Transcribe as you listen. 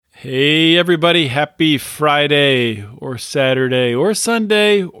Hey everybody, happy Friday or Saturday or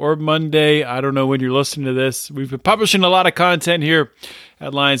Sunday or Monday. I don't know when you're listening to this. We've been publishing a lot of content here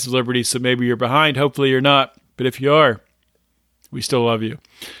at Lions of Liberty, so maybe you're behind. Hopefully you're not. But if you are, we still love you.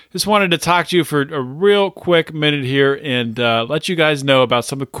 Just wanted to talk to you for a real quick minute here and let you guys know about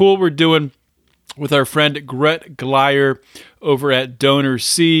something cool we're doing with our friend Gret Glyer over at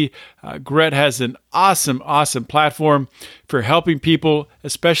DonorSee. Gret has an awesome platform for helping people,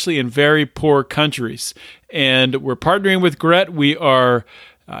 especially in very poor countries. And we're partnering with Gret. We are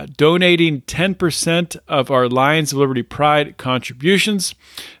donating 10% of our Lions of Liberty Pride contributions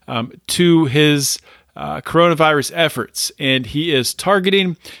to his coronavirus efforts. And he is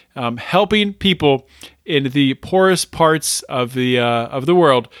targeting helping people in the poorest parts of the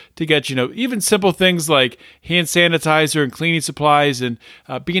world to get, even simple things like hand sanitizer and cleaning supplies and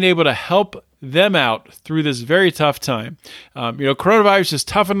being able to help them out through this very tough time. Coronavirus is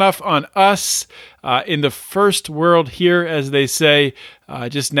tough enough on us in the first world here, as they say,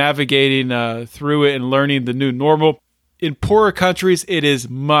 just navigating through it and learning the new normal. In poorer countries, it is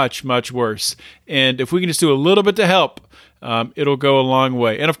much, much worse. And if we can just do a little bit to help, it'll go a long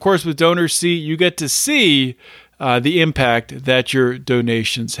way. And of course, with DonorSee, you get to see the impact that your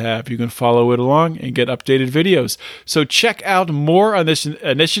donations have. You can follow it along and get updated videos. So check out more on this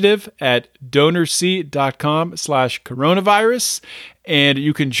initiative at donorsee.com/coronavirus. And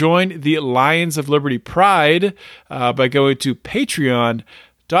you can join the Lions of Liberty Pride by going to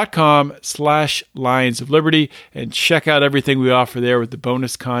patreon.com/Lions of Liberty and check out everything we offer there with the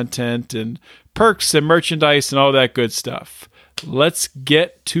bonus content and perks and merchandise and all that good stuff. Let's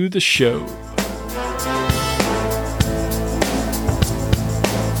get to the show.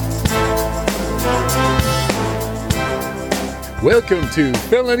 Welcome to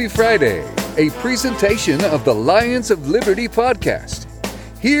Felony Friday, a presentation of the Lions of Liberty podcast.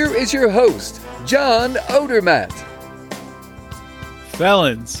 Here is your host, John Odermatt.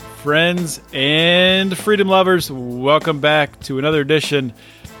 Felons, friends, and freedom lovers, welcome back to another edition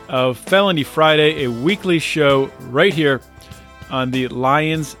of Felony Friday, a weekly show right here on the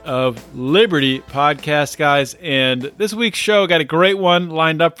Lions of Liberty podcast, guys. And this week's show, got a great one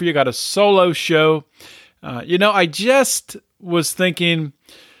lined up for you. Got a solo show. I just was thinking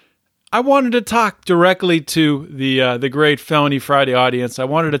I wanted to talk directly to the great Felony Friday audience. I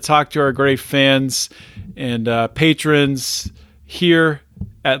wanted to talk to our great fans and patrons here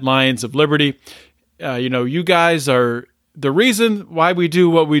at Lions of Liberty. You guys are the reason why we do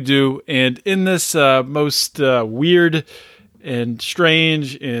what we do. And in this most weird and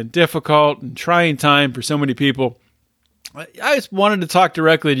strange and difficult and trying time for so many people, I just wanted to talk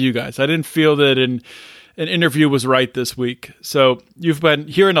directly to you guys. I didn't feel that an interview was right this week. So you've been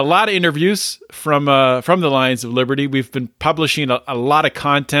hearing a lot of interviews from the Lions of Liberty. We've been publishing a lot of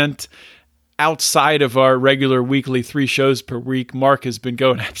content outside of our regular weekly 3 shows per week. Mark has been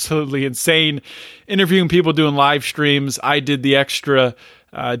going absolutely insane, interviewing people, doing live streams. I did the extra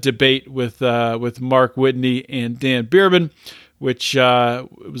debate with Mark Whitney and Dan Bierman, which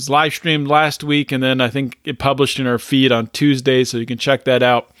was live streamed last week, and then I think it published in our feed on Tuesday, so you can check that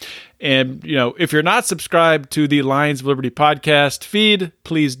out. And, if you're not subscribed to the Lions of Liberty podcast feed,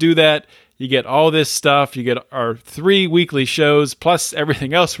 please do that. You get all this stuff. You get our 3 weekly shows, plus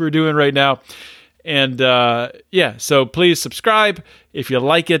everything else we're doing right now. And so please subscribe. If you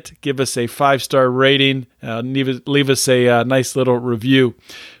like it, give us a 5-star rating. Leave us a nice little review.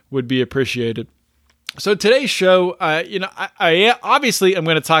 Would be appreciated. So today's show, I obviously am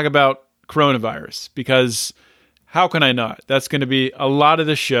going to talk about coronavirus because how can I not? That's going to be a lot of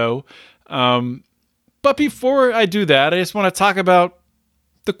the show. But before I do that, I just want to talk about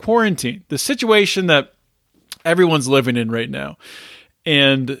the quarantine, the situation that everyone's living in right now.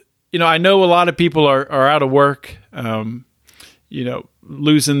 And, I know a lot of people are out of work,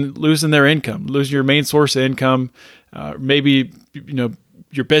 losing their income, losing your main source of income, maybe,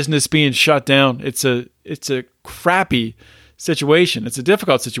 your business being shut down. It's a crappy situation. It's a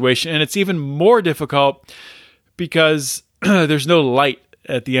difficult situation. And it's even more difficult because there's no light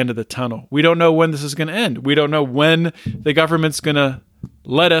at the end of the tunnel. We don't know when this is going to end. We don't know when the government's going to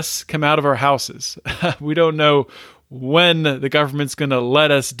let us come out of our houses. We don't know when the government's going to let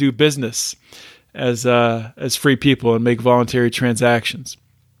us do business as free people and make voluntary transactions.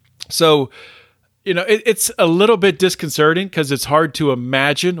 So, it's a little bit disconcerting because it's hard to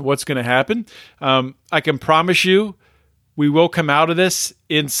imagine what's going to happen. I can promise you we will come out of this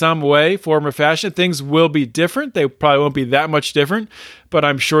in some way, form, or fashion. Things will be different. They probably won't be that much different, but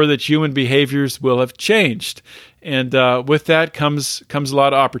I'm sure that human behaviors will have changed. And with that comes a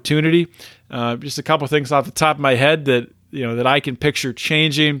lot of opportunity. Just a couple things off the top of my head that that I can picture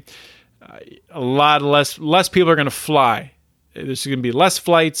changing. A lot less people are going to fly. There's going to be less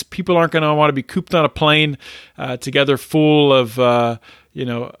flights. People aren't going to want to be cooped on a plane together full of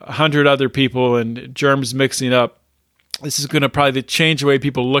 100 other people and germs mixing up. This is going to probably change the way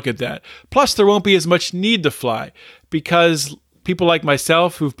people look at that. Plus, there won't be as much need to fly because people like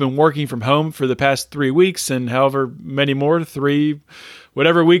myself who've been working from home for the past 3 weeks and however many more,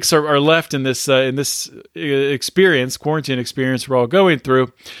 whatever weeks are left in this quarantine experience we're all going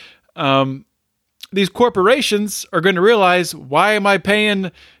through, these corporations are going to realize, why am I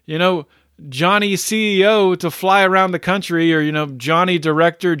paying, Johnny CEO to fly around the country, or, Johnny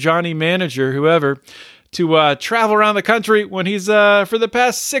director, Johnny manager, whoever, to travel around the country when he's, for the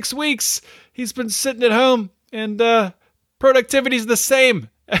past 6 weeks, he's been sitting at home and productivity's the same.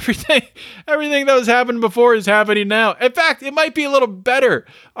 Everything that was happening before is happening now. In fact, it might be a little better.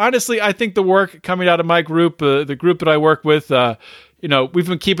 Honestly, I think the work coming out of my group, the group that I work with, we've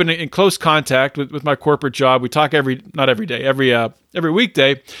been keeping in close contact with my corporate job. We talk every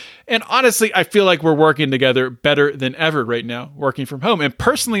weekday. And honestly, I feel like we're working together better than ever right now, working from home. And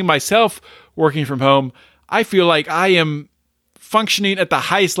personally, myself, working from home, I feel like I am functioning at the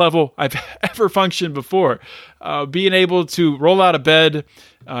highest level I've ever functioned before. Being able to roll out of bed,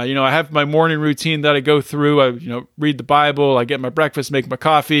 I have my morning routine that I go through. I, read the Bible. I get my breakfast, make my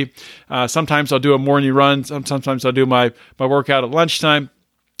coffee. Sometimes I'll do a morning run. Sometimes I'll do my workout at lunchtime.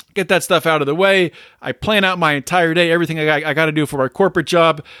 Get that stuff out of the way. I plan out my entire day, everything I got to do for my corporate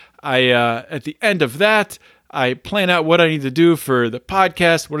job. At the end of that, I plan out what I need to do for the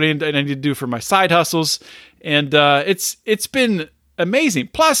podcast, what I need to do for my side hustles, and it's been amazing.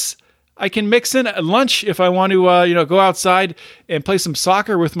 Plus, I can mix in a lunch if I want to, go outside and play some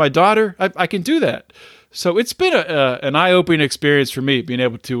soccer with my daughter. I can do that. So it's been an eye-opening experience for me, being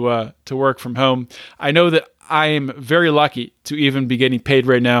able to work from home. I know that I am very lucky to even be getting paid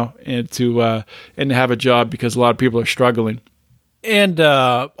right now and to have a job, because a lot of people are struggling. And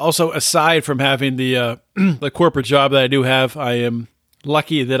also, aside from having the corporate job that I do have, I am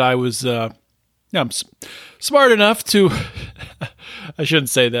lucky that I was I'm smart enough to I shouldn't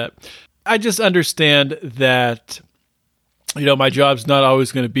say that. I just understand that my job's not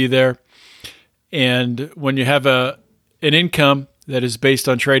always going to be there, and when you have an income that is based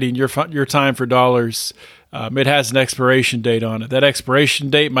on trading your time for dollars, it has an expiration date on it. That expiration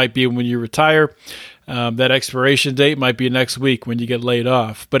date might be when you retire. That expiration date might be next week when you get laid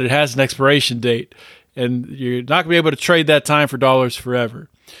off, but it has an expiration date, and you're not going to be able to trade that time for dollars forever.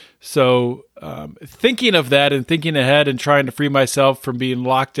 So thinking of that and thinking ahead and trying to free myself from being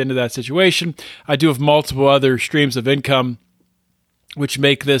locked into that situation, I do have multiple other streams of income, which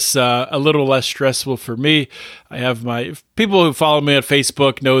make this a little less stressful for me. I have my people who follow me on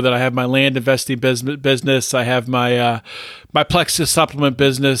Facebook know that I have my land investing business. I have my Plexus supplement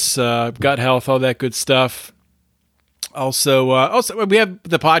business, gut health, all that good stuff. Also, we have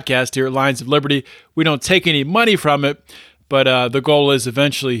the podcast here at Lions of Liberty. We don't take any money from it, but the goal is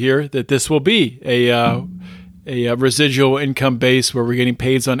eventually here that this will be a residual income base where we're getting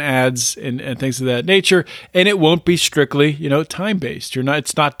paid on ads and things of that nature, and it won't be strictly time based.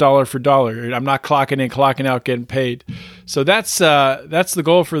 It's not dollar for dollar. I'm not clocking in, clocking out, getting paid. So that's the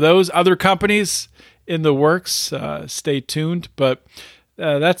goal for those other companies in the works. Stay tuned, but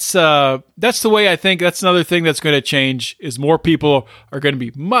that's the way I think. That's another thing that's going to change is more people are going to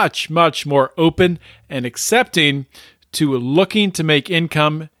be much, much more open and accepting to looking to make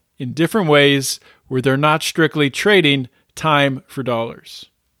income in different ways where they're not strictly trading time for dollars.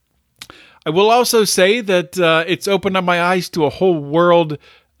 I will also say that it's opened up my eyes to a whole world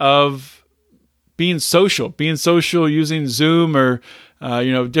of being social using Zoom or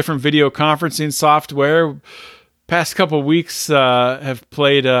different video conferencing software. Past couple of weeks have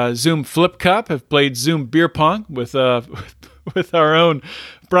played Zoom Flip Cup, have played Zoom Beer Pong with our own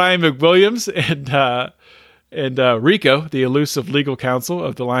Brian McWilliams and Rico, the elusive legal counsel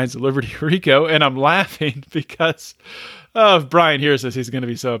of the Lions of Liberty, Rico. And I'm laughing because if Brian hears this, he's going to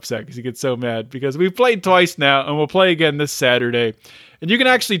be so upset because he gets so mad because we've played twice now and we'll play again this Saturday. And you can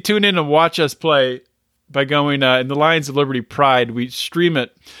actually tune in and watch us play by going in the Lions of Liberty Pride. We stream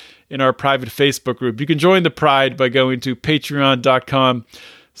it in our private Facebook group. You can join the Pride by going to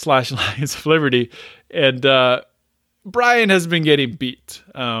patreon.com/Lions of Liberty. And Brian has been getting beat.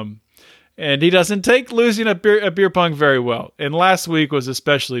 And he doesn't take losing a beer pong very well. And last week was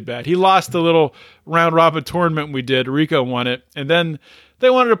especially bad. He lost the little round robin tournament we did. Rico won it. And then they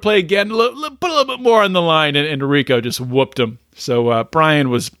wanted to play again, put a little bit more on the line, and Rico just whooped him. So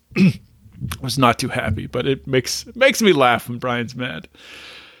Brian was was not too happy, but it makes me laugh when Brian's mad.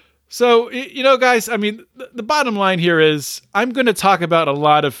 So, guys, I mean, the bottom line here is I'm going to talk about a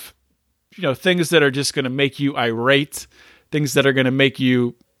lot of, things that are just going to make you irate, things that are going to make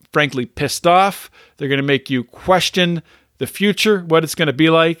you, frankly, pissed off. They're going to make you question the future, what it's going to be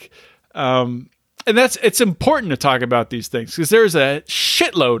like. And it's important to talk about these things because there's a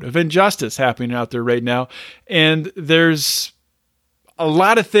shitload of injustice happening out there right now. And there's a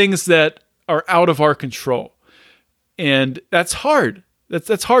lot of things that are out of our control. And that's hard.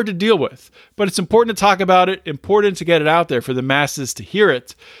 That's hard to deal with, but it's important to talk about it, important to get it out there for the masses to hear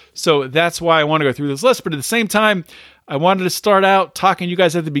it. So that's why I want to go through this list. But at the same time, I wanted to start out talking to you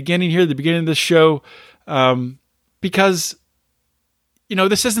guys at the beginning here, the beginning of this show, because,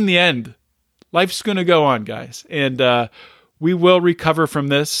 this isn't the end. Life's going to go on, guys, and we will recover from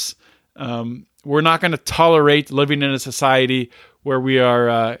this. We're not going to tolerate living in a society where we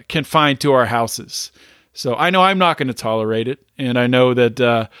are confined to our houses. So I know I'm not going to tolerate it, and I know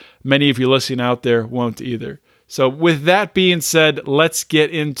that many of you listening out there won't either. So with that being said, let's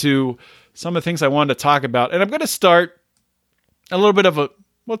get into some of the things I wanted to talk about. And I'm going to start a little bit of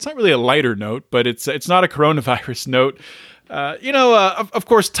it's not really a lighter note, but it's not a coronavirus note. Of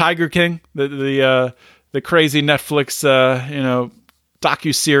course, Tiger King, the crazy Netflix,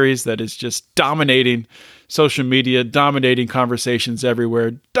 docuseries that is just dominating social media, dominating conversations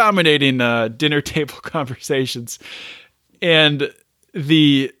everywhere, dominating dinner table conversations. And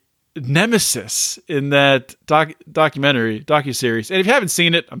the nemesis in that docuseries, and if you haven't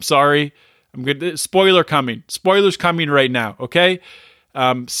seen it, I'm sorry. I'm good. Spoilers coming right now, okay?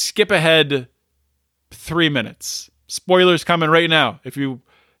 Skip ahead 3 minutes. Spoilers coming right now. If you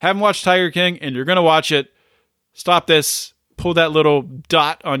haven't watched Tiger King and you're going to watch it, stop this. Pull that little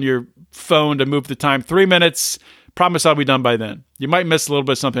dot on your phone to move the time. 3 minutes. Promise I'll be done by then. You might miss a little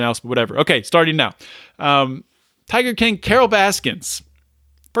bit of something else, but whatever. Okay, starting now. Tiger King, Carole Baskins.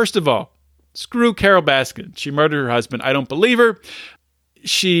 First of all, screw Carole Baskins. She murdered her husband. I don't believe her.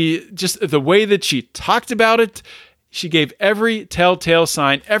 She, just the way that she talked about it, she gave every telltale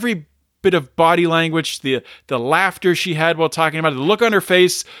sign, every bit of body language, the laughter she had while talking about it, the look on her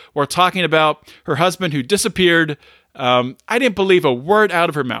face while talking about her husband who disappeared. I didn't believe a word out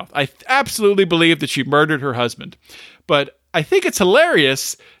of her mouth. I absolutely believe that she murdered her husband. But I think it's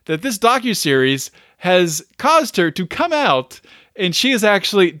hilarious that this docuseries has caused her to come out and she has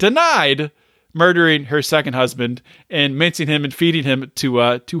actually denied murdering her second husband and mincing him and feeding him to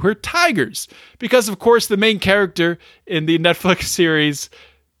her tigers. Because, of course, the main character in the Netflix series,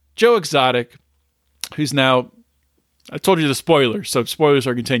 Joe Exotic, who's now, I told you the spoilers, so spoilers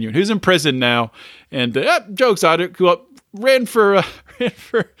are continuing, who's in prison now, and Joe Exotic, who ran for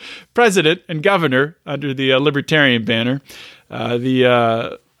president and governor under the Libertarian banner,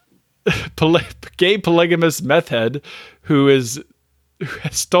 the gay polygamous meth head who has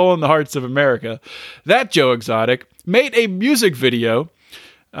stolen the hearts of America. That Joe Exotic made a music video.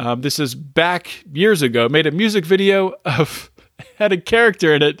 This is back years ago. Made a music video had a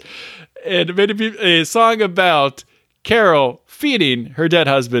character in it, and made a song about Carole feeding her dead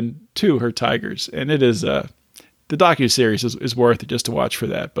husband to her tigers. And it is the docuseries is worth it just to watch for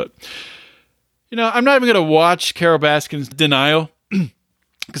that. But I'm not even going to watch Carole Baskins' denial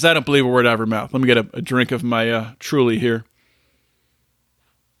because I don't believe a word out of her mouth. Let me get a drink of my Truly here.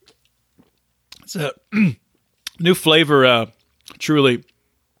 It's a new flavor, Truly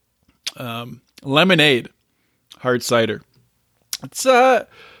lemonade hard cider. It's a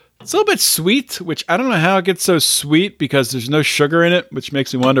little bit sweet, which I don't know how it gets so sweet because there's no sugar in it, which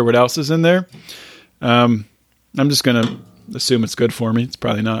makes me wonder what else is in there. I'm just going to assume it's good for me. It's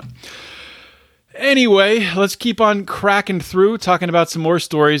probably not. Anyway, let's keep on cracking through, talking about some more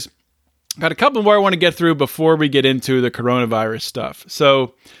stories. Got a couple more I want to get through before we get into the coronavirus stuff.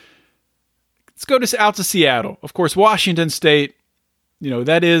 So let's go out to Seattle. Of course, Washington State,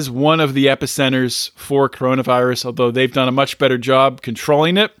 that is one of the epicenters for coronavirus, although they've done a much better job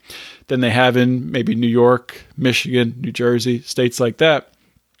controlling it than they have in maybe New York, Michigan, New Jersey, states like that,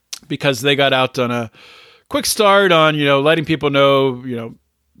 because they got out on a quick start on, letting people know,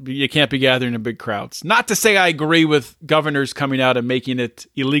 you can't be gathering in big crowds. Not to say I agree with governors coming out and making it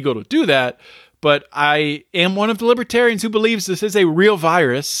illegal to do that, but I am one of the libertarians who believes this is a real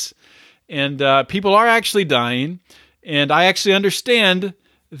virus and people are actually dying. And I actually understand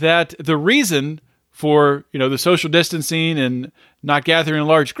that the reason for, the social distancing and not gathering in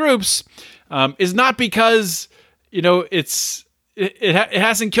large groups is not because, it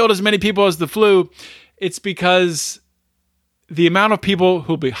hasn't killed as many people as the flu. It's because the amount of people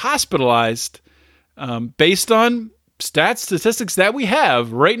who'll be hospitalized based on statistics that we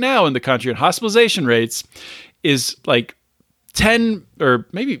have right now in the country and hospitalization rates is like 10 or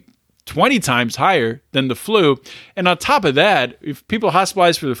maybe 20 times higher than the flu. And on top of that, if people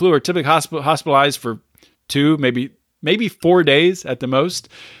hospitalized for the flu are typically hospitalized for 2, maybe 4 days at the most,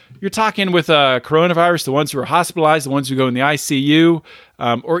 you're talking with coronavirus, the ones who are hospitalized, the ones who go in the ICU,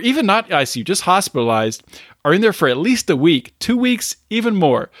 or even not ICU, just hospitalized, are in there for at least a week, 2 weeks, even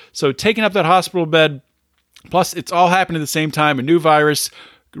more. So taking up that hospital bed, plus it's all happening at the same time, a new virus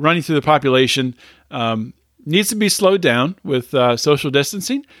running through the population, needs to be slowed down with social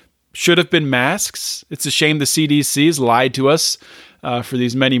distancing. Should have been masks. It's a shame the CDC has lied to us for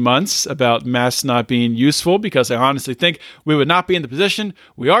these many months about masks not being useful, because I honestly think we would not be in the position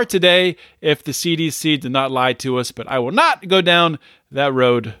we are today if the CDC did not lie to us. But I will not go down that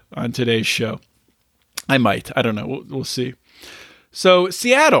road on today's show. I might. I don't know. We'll see. So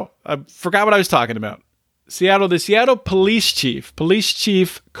Seattle, I forgot what I was talking about. Seattle, the Seattle Police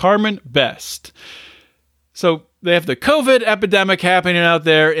Chief Carmen Best. So they have the COVID epidemic happening out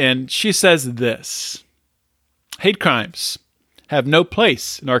there, and she says this: hate crimes have no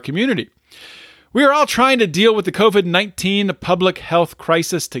place in our community. We are all trying to deal with the COVID-19 public health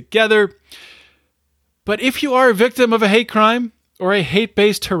crisis together. But if you are a victim of a hate crime or a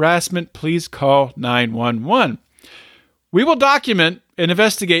hate-based harassment, please call 911. We will document and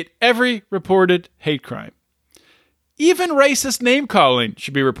investigate every reported hate crime. Even racist name-calling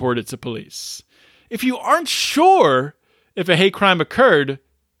should be reported to police. If you aren't sure if a hate crime occurred,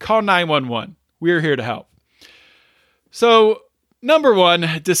 call 911. We are here to help. So, number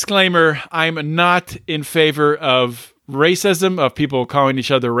one, disclaimer, I'm not in favor of racism, of people calling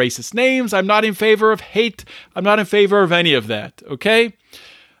each other racist names. I'm not in favor of hate. I'm not in favor of any of that, okay?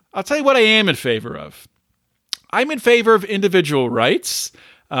 I'll tell you what I am in favor of. I'm in favor of individual rights.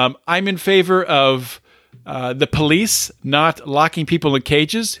 I'm in favor of the police not locking people in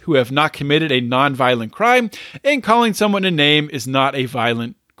cages who have not committed a nonviolent crime, and calling someone a name is not a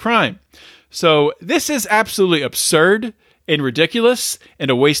violent crime. So this is absolutely absurd and ridiculous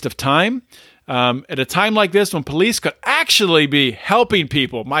and a waste of time. At a time like this, when police could actually be helping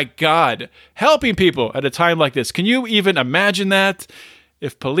people, my God, helping people at a time like this. Can you even imagine that?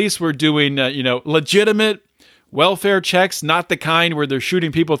 If police were doing, legitimate welfare checks, not the kind where they're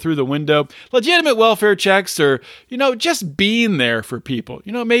shooting people through the window. Legitimate welfare checks, or, just being there for people.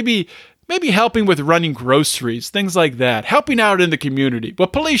 Maybe helping with running groceries, things like that. Helping out in the community.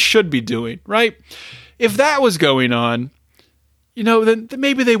 What police should be doing, right? If that was going on, then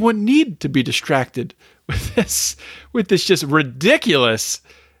maybe they wouldn't need to be distracted with this just ridiculous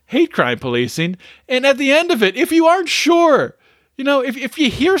hate crime policing. And at the end of it, if you aren't sure, if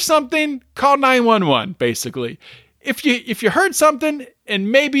you hear something, call 911, basically. If you heard something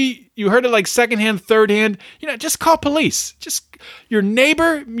and maybe you heard it like secondhand, thirdhand, just call police. Just your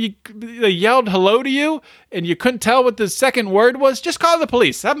neighbor, they yelled hello to you and you couldn't tell what the second word was, just call the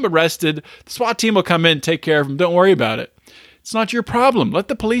police. Have them arrested. The SWAT team will come in, take care of them. Don't worry about it. It's not your problem. Let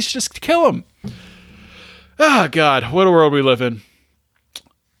the police just kill them. Oh, God, what a world we live in.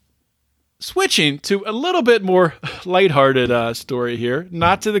 Switching to a little bit more lighthearted story here,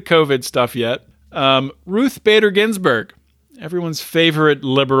 not to the COVID stuff yet. Ruth Bader Ginsburg, everyone's favorite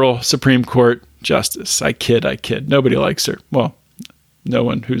liberal Supreme Court justice. I kid. Nobody likes her. Well, no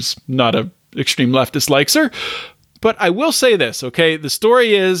one who's not an extreme leftist likes her. But I will say this, okay? The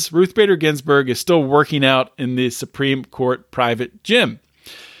story is Ruth Bader Ginsburg is still working out in the Supreme Court private gym.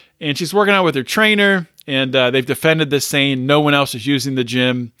 And she's working out with her trainer, and they've defended this, saying no one else is using the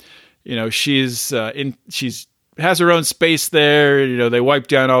gym. She's has her own space there. They wipe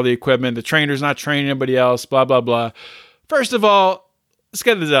down all the equipment. The trainer's not training anybody else, blah, blah, blah. First of all, let's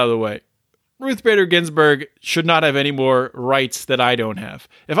get this out of the way. Ruth Bader Ginsburg should not have any more rights that I don't have.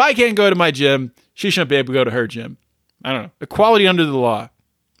 If I can't go to my gym, she shouldn't be able to go to her gym. I don't know. Equality under the law,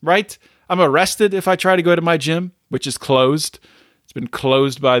 right? I'm arrested if I try to go to my gym, which is closed. It's been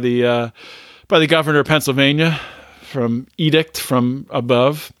closed by the governor of Pennsylvania from edict from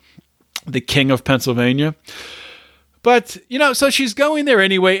above. The king of Pennsylvania. But, so she's going there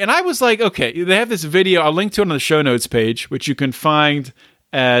anyway. And I was like, okay, they have this video. I'll link to it on the show notes page, which you can find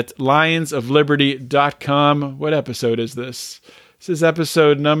at lionsofliberty.com. What episode is this? This is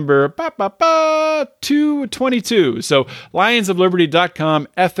episode number 222. So lionsofliberty.com,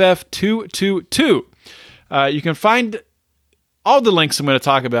 FF222. You can find all the links I'm going to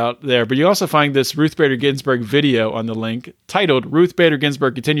talk about there, but you also find this Ruth Bader Ginsburg video on the link titled Ruth Bader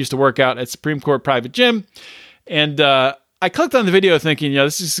Ginsburg Continues to Work Out at Supreme Court Private Gym. And I clicked on the video thinking,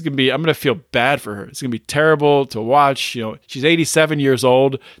 this is going to be, I'm going to feel bad for her. It's going to be terrible to watch. She's 87 years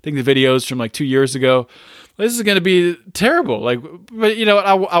old. I think the video is from like 2 years ago. This is going to be terrible. But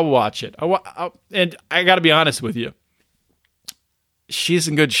I'll watch it. And I got to be honest with you. She's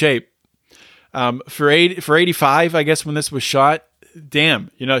in good shape. For 85, I guess when this was shot,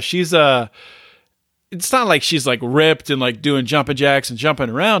 damn, she's it's not like she's like ripped and like doing jumping jacks and jumping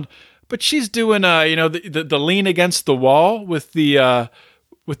around, but she's doing the lean against the wall with the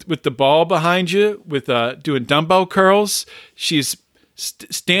with the ball behind you, with doing dumbbell curls. She's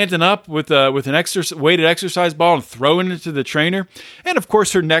standing up with an weighted exercise ball and throwing it to the trainer, and of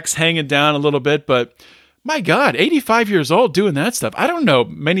course her neck's hanging down a little bit. But my God, 85 years old doing that stuff. I don't know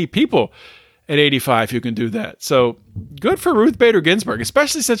many people at 85 who can do that. So good for Ruth Bader Ginsburg,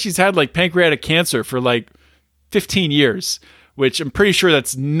 especially since she's had like pancreatic cancer for like 15 years, which I'm pretty sure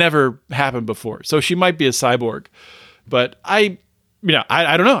that's never happened before. So she might be a cyborg, but I don't know.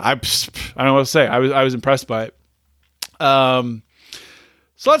 I don't know what to say. I was impressed by it.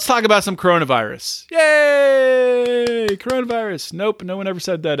 So let's talk about some coronavirus. Yay! Coronavirus. Nope. No one ever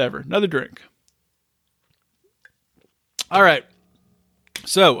said that ever. Another drink. All right.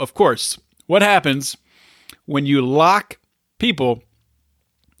 So, of course, what happens when you lock people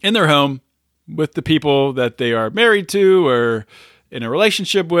in their home with the people that they are married to or in a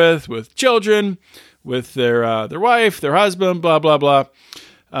relationship with children, with their wife, their husband, blah, blah, blah.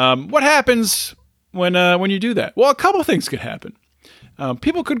 What happens when you do that? Well, a couple things could happen.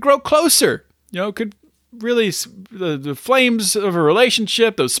 People could grow closer, could really, the flames of a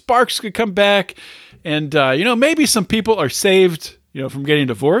relationship, those sparks could come back. And, maybe some people are saved, from getting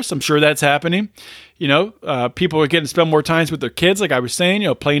divorced. I'm sure that's happening. People are getting to spend more time with their kids, like I was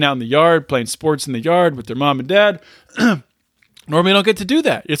saying, playing out in the yard, playing sports in the yard with their mom and dad. Normally don't get to do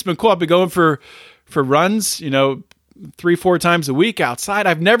that. It's been cool. I've been going for runs, 3-4 times a week outside.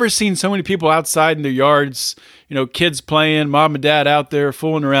 I've never seen so many people outside in their yards, kids playing, mom and dad out there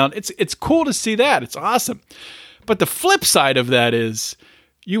fooling around. It's cool to see that. It's awesome. But the flip side of that is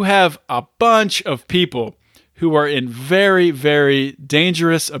you have a bunch of people who are in very, very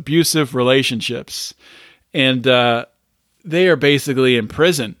dangerous, abusive relationships. And they are basically in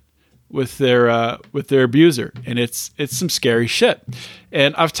prison with their abuser. And it's some scary shit.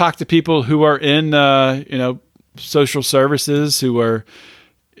 And I've talked to people who are in, social services who are,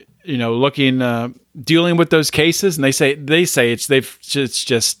 dealing with those cases. And they say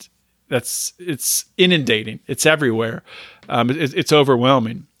it's inundating. It's everywhere. It's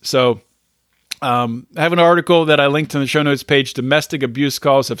overwhelming. So, I have an article that I linked on the show notes page. Domestic abuse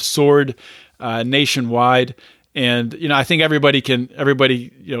calls have soared nationwide, and I think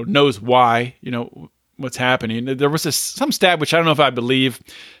everybody knows why. What's happening. There was some stat which I don't know if I believe,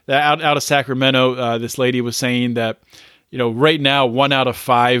 that out of Sacramento, this lady was saying that right now 1 out of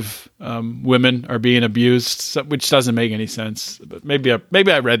 5 women are being abused, which doesn't make any sense. But maybe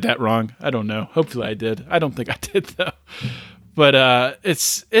I read that wrong. I don't know. Hopefully I did. I don't think I did though. But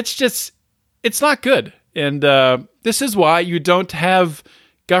it's not good. And this is why you don't have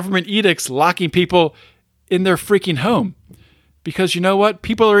government edicts locking people in their freaking home. Because you know what?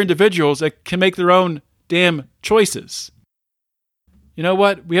 People are individuals that can make their own damn choices. You know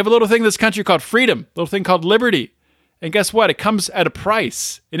what? We have a little thing in this country called freedom, a little thing called liberty. And guess what? It comes at a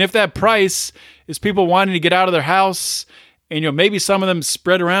price. And if that price is people wanting to get out of their house and maybe some of them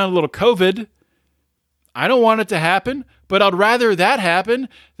spread around a little COVID, I don't want it to happen. But I'd rather that happen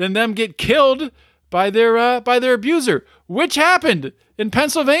than them get killed by their abuser, which happened in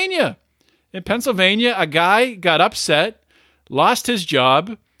Pennsylvania. In Pennsylvania, a guy got upset, lost his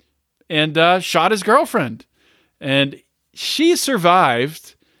job, and shot his girlfriend, and she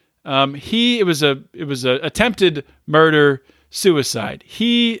survived. It was a attempted murder suicide.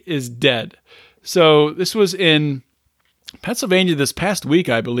 He is dead. So this was in Pennsylvania this past week,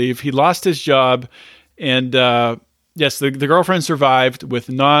 I believe. He lost his job, and yes, the girlfriend survived with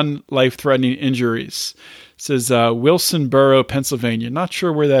non-life-threatening injuries. It says Wilsonboro, Pennsylvania. Not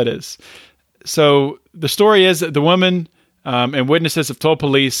sure where that is. So the story is that the woman and witnesses have told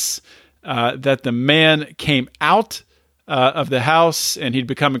police that the man came out of the house and he'd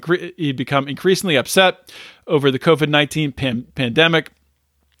become increasingly upset over the COVID-19 pandemic,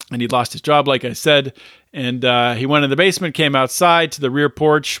 and he'd lost his job, like I said. And he went in the basement, came outside to the rear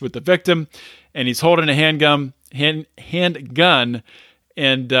porch with the victim, and he's holding a handgun, and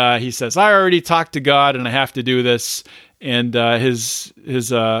he says, "I already talked to God, and I have to do this." And his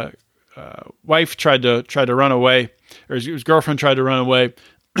wife tried to run away, or his girlfriend tried to run away,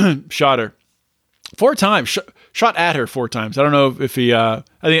 shot her 4 times, shot at her 4 times. I don't know if he,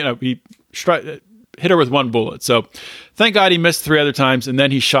 he hit her with 1 bullet. So thank God he missed 3 other times, and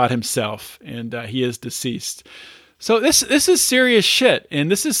then he shot himself, and he is deceased. So this is serious shit,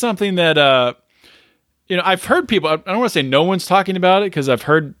 and this is something that I've heard people. I don't want to say no one's talking about it, because I've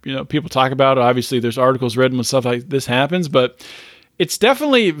heard people talk about it. Obviously, there's articles written when stuff like this happens, but it's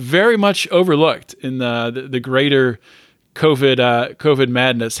definitely very much overlooked in the greater COVID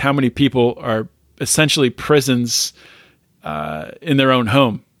madness. How many people are essentially prisons in their own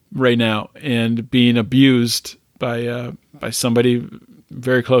home right now and being abused by somebody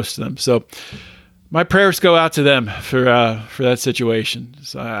very close to them. So my prayers go out to them for that situation.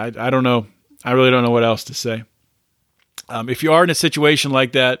 So I don't know. I really don't know what else to say. If you are in a situation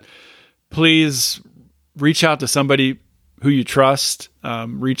like that, please reach out to somebody who you trust.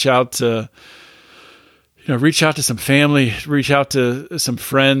 Reach out to some family. Reach out to some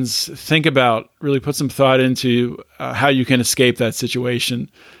friends. Think about, really put some thought into how you can escape that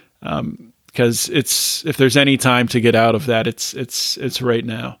situation. Because if there's any time to get out of that, it's right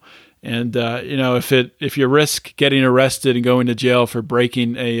now. And if you risk getting arrested and going to jail for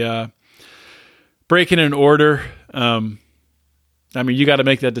breaking an order, you got to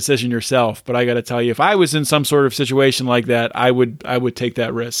make that decision yourself. But I got to tell you, if I was in some sort of situation like that, I would take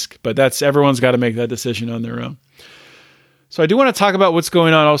that risk. But everyone's got to make that decision on their own. So I do want to talk about what's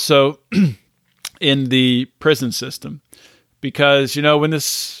going on also in the prison system, because when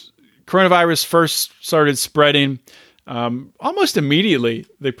this coronavirus first started spreading, almost immediately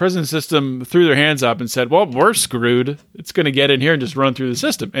the prison system threw their hands up and said, well, we're screwed. It's going to get in here and just run through the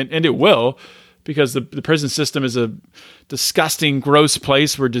system. And it will, because the prison system is a disgusting, gross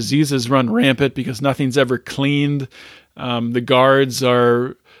place where diseases run rampant because nothing's ever cleaned. The guards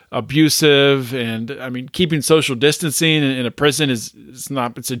are abusive, and keeping social distancing in a prison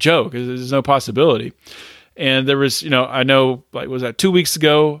it's a joke. There's no possibility. And there was, I know, was that 2 weeks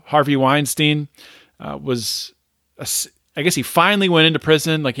ago, Harvey Weinstein I guess he finally went into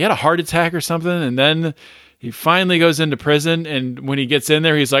prison. He had a heart attack or something, and then he finally goes into prison. And when he gets in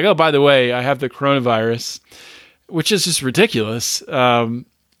there, he's like, "Oh, by the way, I have the coronavirus," which is just ridiculous. So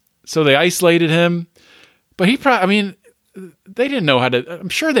they isolated him, but they didn't know how to. I'm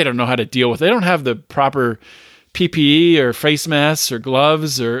sure they don't know how to deal with it. They don't have the proper PPE or face masks or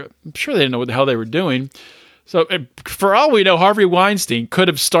gloves, or I'm sure they didn't know what the hell they were doing. So for all we know, Harvey Weinstein could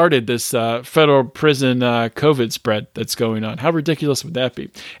have started this federal prison COVID spread that's going on. How ridiculous would that be?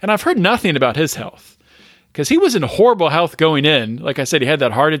 And I've heard nothing about his health, because he was in horrible health going in. Like I said, he had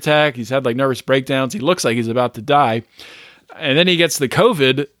that heart attack. He's had nervous breakdowns. He looks like he's about to die. And then he gets the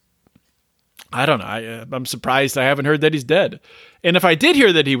COVID. I don't know. I'm surprised I haven't heard that he's dead. And if I did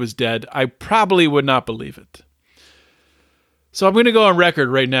hear that he was dead, I probably would not believe it. So I'm going to go on record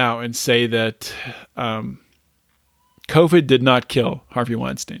right now and say that COVID did not kill Harvey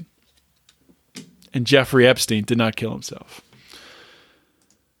Weinstein, and Jeffrey Epstein did not kill himself.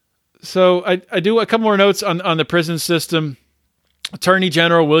 So I do a couple more notes on the prison system. Attorney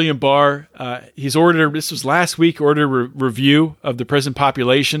General William Barr, he's ordered, this was last week, ordered a review of the prison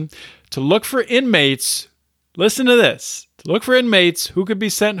population to look for inmates, listen to this, to look for inmates who could be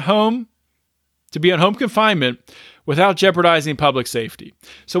sent home to be on home confinement without jeopardizing public safety.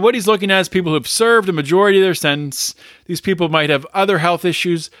 So what he's looking at is people who have served a majority of their sentence. These people might have other health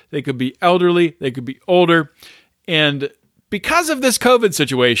issues. They could be elderly. They could be older. And because of this COVID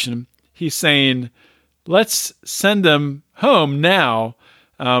situation, he's saying, let's send them home now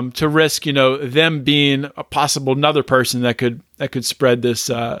to risk, them being a possible another person that could spread this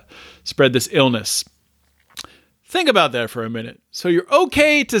illness. Think about that for a minute. So you're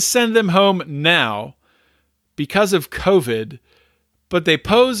okay to send them home now because of COVID, but they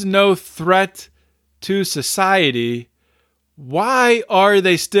pose no threat to society. Why are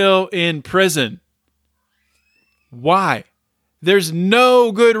they still in prison? Why? There's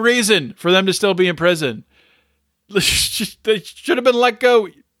no good reason for them to still be in prison. They should have been let go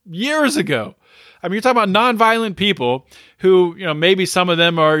years ago. You're talking about nonviolent people who, maybe some of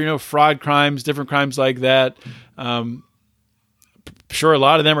them are, fraud crimes, different crimes like that. Sure, a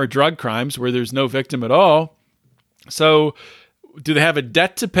lot of them are drug crimes where there's no victim at all. So do they have a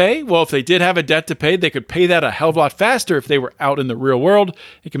debt to pay? Well, if they did have a debt to pay, they could pay that a hell of a lot faster if they were out in the real world.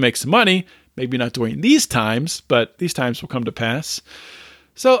 They can make some money, maybe not during these times, but these times will come to pass.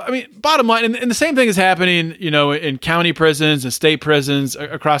 So, bottom line, and the same thing is happening, in county prisons and state prisons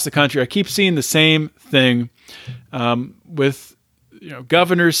across the country. I keep seeing the same thing with,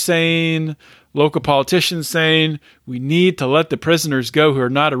 governors saying, local politicians saying, we need to let the prisoners go who are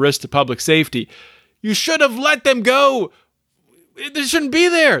not a risk to public safety. You should have let them go. They shouldn't be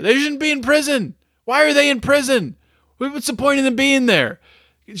there. They shouldn't be in prison. Why are they in prison? What's the point of them being there?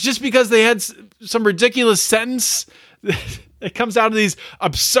 It's just because they had some ridiculous sentence that comes out of these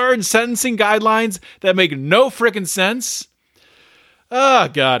absurd sentencing guidelines that make no frickin' sense. Oh,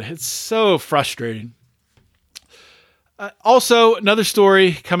 God, it's so frustrating. Also, another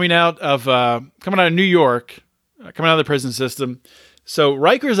story coming out of New York. coming out of the prison system. So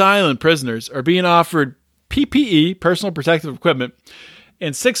Rikers Island prisoners are being offered PPE, personal protective equipment,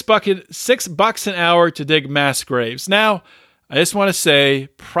 and $6 an hour to dig mass graves. Now, I just want to say,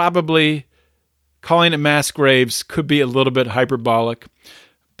 probably calling it mass graves could be a little bit hyperbolic,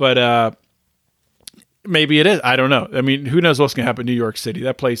 but maybe it is. I don't know. I mean, who knows what's going to happen in New York City?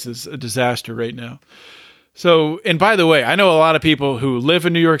 That place is a disaster right now. So, and by the way, I know a lot of people who live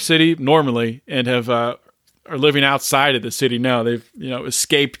in New York City normally and have are living outside of the city now. They've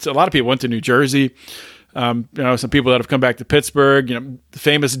escaped. A lot of people went to New Jersey. Some people that have come back to Pittsburgh. The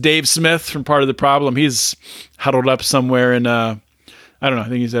famous Dave Smith from Part of the Problem. He's huddled up somewhere in I don't know. I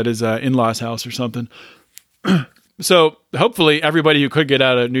think he's at his in-laws' house or something. So hopefully everybody who could get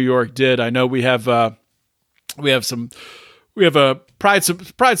out of New York did. I know we have a Pride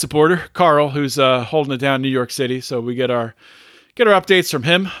supporter, Carl, who's holding it down in New York City. So we get our updates from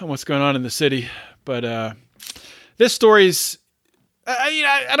him on what's going on in the city. But this story's,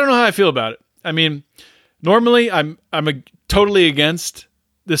 I don't know how I feel about it. I mean, normally I'm totally against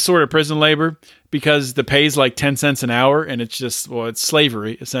this sort of prison labor because the pay's like 10 cents an hour and it's just, it's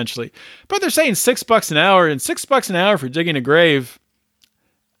slavery essentially. But they're saying $6 an hour, and $6 an hour for digging a grave.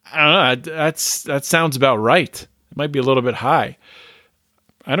 I don't know. That sounds about right. It might be a little bit high.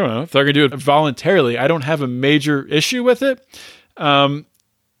 I don't know if they're going to do it voluntarily. I don't have a major issue with it. I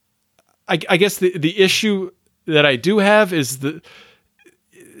guess the issue that I do have is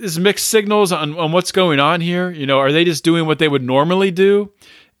mixed signals on what's going on here. Are they just doing what they would normally do?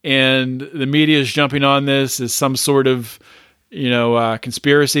 And the media is jumping on this as some sort of,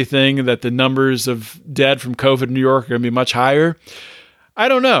 conspiracy thing that the numbers of dead from COVID in New York are going to be much higher. I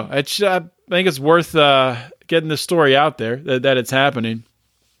don't know. I think it's worth getting the story out there that it's happening.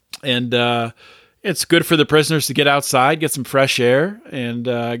 And it's good for the prisoners to get outside, get some fresh air, and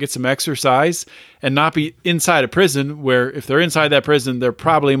get some exercise, and not be inside a prison where if they're inside that prison, they're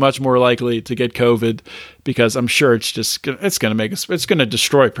probably much more likely to get COVID because I'm sure it's going to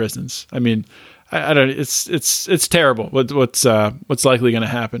destroy prisons. I mean, I don't. It's terrible. What's likely going to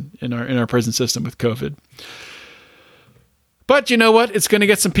happen in our prison system with COVID. But you know what? It's going to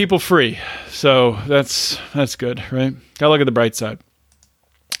get some people free. So that's good, right? Gotta look at the bright side.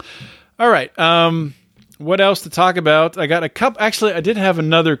 All right. What else to talk about? I got a couple. Actually, I did have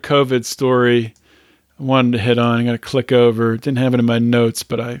another COVID story I wanted to hit on. I got to click over. Didn't have it in my notes,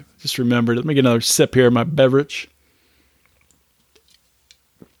 but I just remembered. Let me get another sip here of my beverage.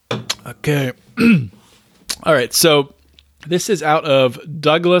 Okay. All right. So this is out of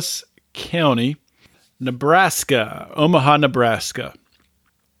Douglas County, Nebraska, Omaha, Nebraska.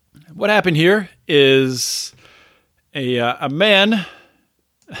 What happened here is a man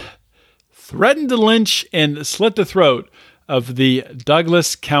threatened to lynch and slit the throat of the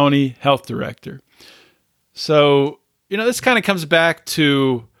Douglas County health director. So, this kind of comes back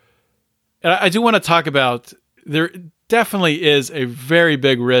to, I do want to talk about, there definitely is a very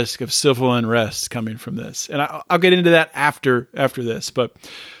big risk of civil unrest coming from this. And I'll get into that after this. But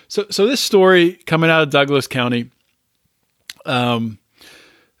so this story coming out of Douglas County, so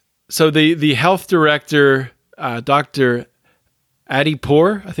the health director, Dr.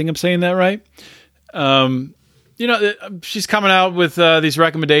 Adipur, I think I'm saying that right. She's coming out with these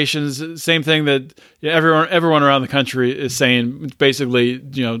recommendations. Same thing that everyone around the country is saying. Basically,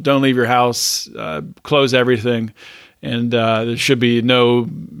 don't leave your house, close everything, and there should be no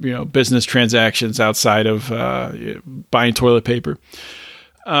business transactions outside of buying toilet paper.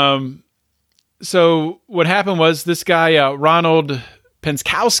 So what happened was this guy Ronald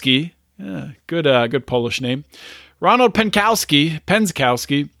Pękowski, good Polish name. Ronald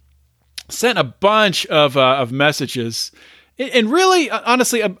Pękowski sent a bunch of messages, and really,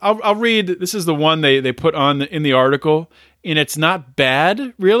 honestly, I'll read. This is the one they put on in the article, and it's not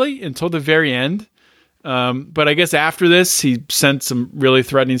bad really until the very end. But I guess after this, he sent some really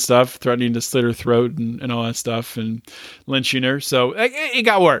threatening stuff, threatening to slit her throat and all that stuff, and lynching her. So it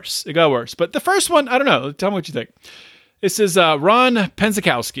got worse. But the first one, I don't know. Tell me what you think. This is Ron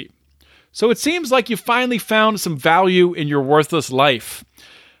Pękowski. So it seems like you finally found some value in your worthless life,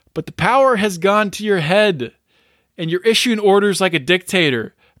 but the power has gone to your head, and you're issuing orders like a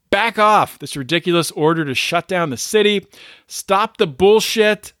dictator. Back off this ridiculous order to shut down the city. Stop the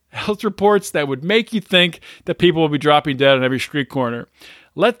bullshit health reports that would make you think that people will be dropping dead on every street corner.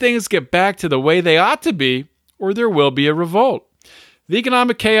 Let things get back to the way they ought to be, or there will be a revolt. The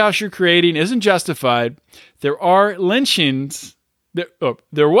economic chaos you're creating isn't justified. There are lynchings.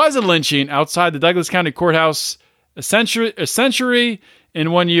 There was a lynching outside the Douglas County Courthouse a century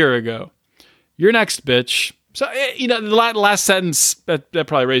and 1 year ago. You're next, bitch. So, the last sentence, that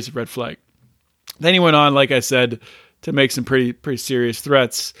probably raised a red flag. Then he went on, like I said, to make some pretty serious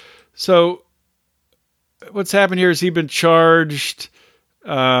threats. So what's happened here is he's been charged.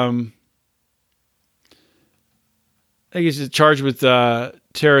 I think he's charged with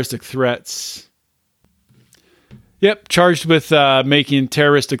terroristic threats. Yep, charged with making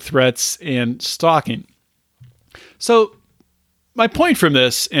terroristic threats and stalking. So my point from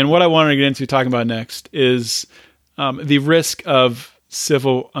this, and what I wanted to get into talking about next, is the risk of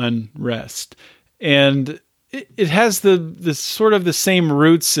civil unrest. And it has the sort of the same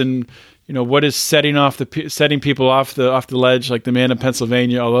roots in, what is setting people off the ledge, like the man in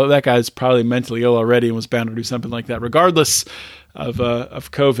Pennsylvania, although that guy's probably mentally ill already and was bound to do something like that, regardless of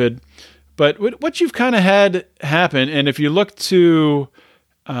COVID. But what you've kind of had happen, and if you look to,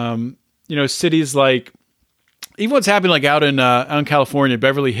 cities like, even what's happening like out in California,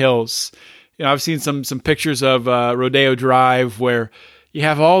 Beverly Hills, I've seen some pictures of Rodeo Drive where you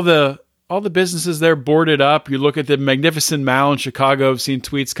have all the businesses there boarded up. You look at the Magnificent Mall in Chicago. I've seen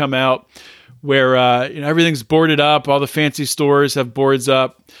tweets come out where everything's boarded up. All the fancy stores have boards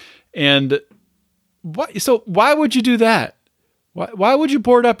up, and why would you do that? Why would you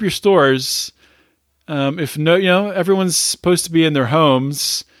board up your stores if everyone's supposed to be in their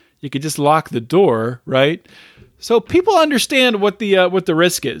homes? You could just lock the door, right? So people understand what the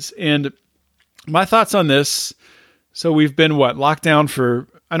risk is, and my thoughts on this. So we've been locked down for.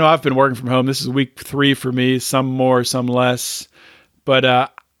 I know I've been working from home. This is week 3 for me. Some more, some less, but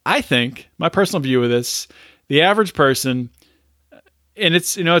I think my personal view of this, the average person. And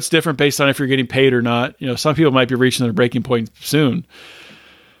it's it's different based on if you're getting paid or not. Some people might be reaching their breaking point soon.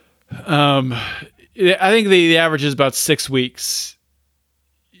 I think the average is about 6 weeks.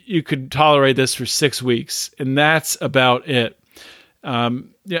 You could tolerate this for 6 weeks, and that's about it.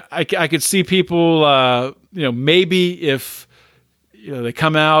 I could see people. Maybe if they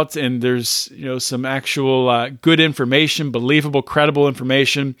come out and there's some actual good information, believable, credible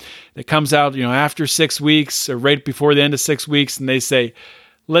information that comes out after 6 weeks or right before the end of 6 weeks, and they say,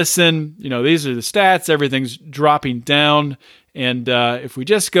 listen, these are the stats, everything's dropping down, and if we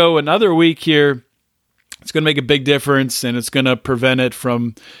just go another week here, it's going to make a big difference, and it's going to prevent it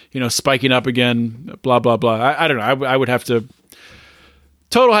from spiking up again, blah blah blah. I don't know. I would have to,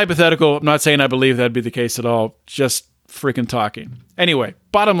 total hypothetical, I'm not saying I believe that'd be the case at all, just freaking talking. Anyway,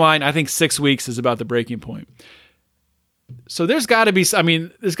 bottom line, I think 6 weeks is about the breaking point. So there's got to be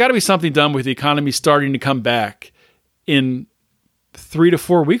something done with the economy starting to come back in 3 to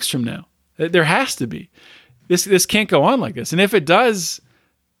 4 weeks from now. There has to be. This can't go on like this. And if it does,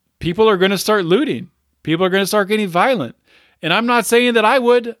 people are going to start looting. People are going to start getting violent. And I'm not saying that I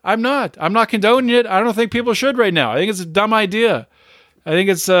would. I'm not condoning it. I don't think people should right now. I think it's a dumb idea. I think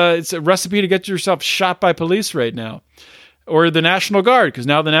it's a recipe to get yourself shot by police right now, or the National Guard, because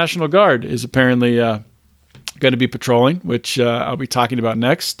now the National Guard is apparently going to be patrolling, which I'll be talking about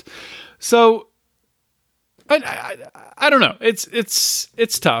next. So I don't know.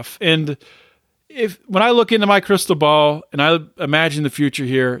 It's tough, and when I look into my crystal ball and I imagine the future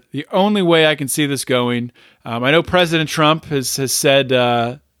here, the only way I can see this going, I know President Trump has said,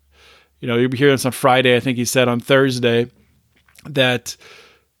 you'll be hearing this on Friday. I think he said on Thursday. He didn't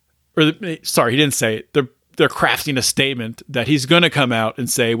say it. They're crafting a statement that he's going to come out and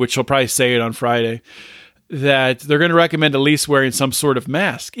say, which he'll probably say it on Friday, that they're going to recommend at least wearing some sort of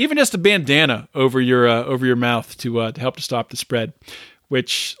mask, even just a bandana over your mouth to help to stop the spread,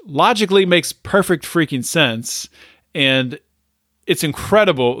 which logically makes perfect freaking sense. And it's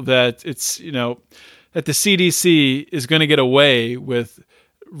incredible that that the CDC is going to get away with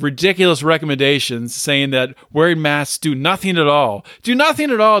ridiculous recommendations saying that wearing masks do nothing at all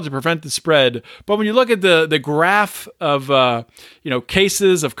to prevent the spread. But when you look at the graph of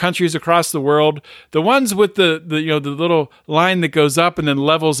cases of countries across the world, the ones with the little line that goes up and then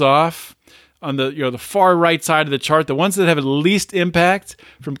levels off on the far right side of the chart, the ones that have the least impact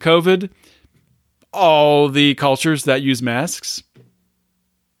from COVID, all the cultures that use masks.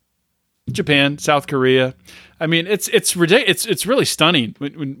 Japan, South Korea. I mean, it's ridiculous. It's really stunning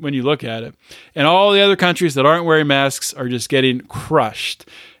when you look at it. And all the other countries that aren't wearing masks are just getting crushed.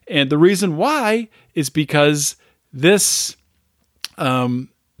 And the reason why is because this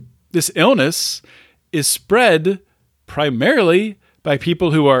illness is spread primarily by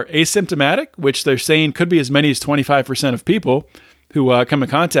people who are asymptomatic, which they're saying could be as many as 25% of people who come in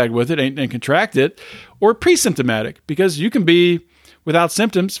contact with it and contract it, or pre-symptomatic, because you can be without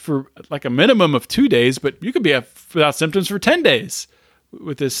symptoms for like a minimum of 2 days, but you could be without symptoms for 10 days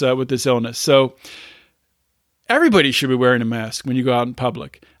with this illness. So everybody should be wearing a mask when you go out in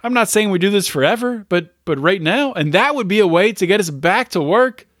public. I'm not saying we do this forever, but right now, and that would be a way to get us back to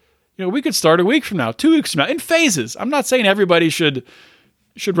work. we could start a week from now, 2 weeks from now, in phases. I'm not saying everybody should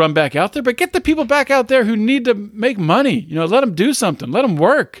run back out there, but get the people back out there who need to make money. Let them do something, let them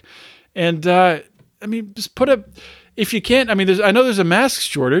work. And just if you can't, I know there's a mask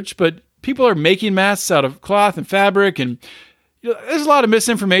shortage, but people are making masks out of cloth and fabric, and there's a lot of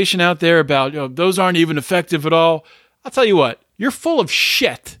misinformation out there about those aren't even effective at all. I'll tell you what, you're full of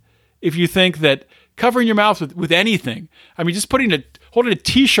shit if you think that covering your mouth with anything, just holding a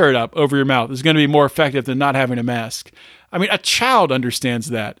t-shirt up over your mouth is going to be more effective than not having a mask. A child understands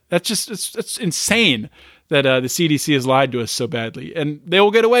that. It's insane that the CDC has lied to us so badly, and they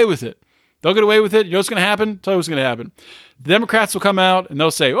will get away with it. They'll get away with it. You know what's going to happen? Tell you what's going to happen. The Democrats will come out and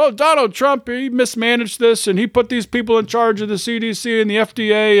they'll say, oh, Donald Trump, he mismanaged this and he put these people in charge of the CDC and the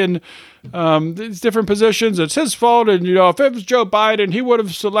FDA and these different positions. It's his fault. And, if it was Joe Biden, he would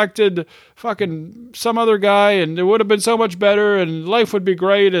have selected fucking some other guy and it would have been so much better and life would be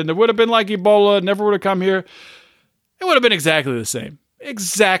great and it would have been like Ebola and never would have come here. It would have been exactly the same.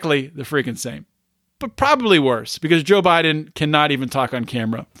 Exactly the freaking same. But probably worse because Joe Biden cannot even talk on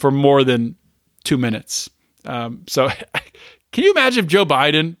camera for more than 2 minutes. So can you imagine if Joe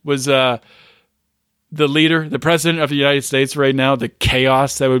Biden was the leader, the president of the United States right now, the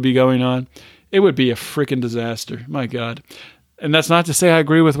chaos that would be going on? It would be a freaking disaster. My God. And that's not to say I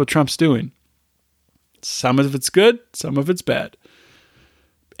agree with what Trump's doing. Some of it's good, some of it's bad.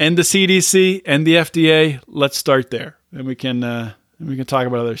 And the CDC and the FDA, let's start there. And we can talk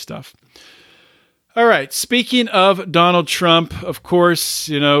about other stuff. All right. Speaking of Donald Trump, of course,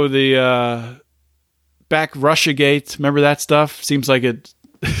 the back Russiagate. Remember that stuff? Seems like a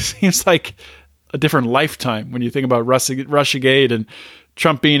different lifetime when you think about Russiagate and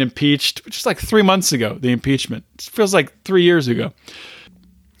Trump being impeached, which is like 3 months ago. The impeachment. It feels like 3 years ago.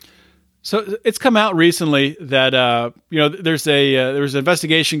 So it's come out recently that there was an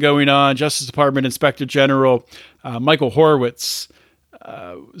investigation going on. Justice Department Inspector General Michael Horowitz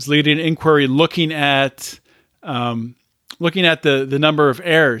was leading an inquiry looking at the number of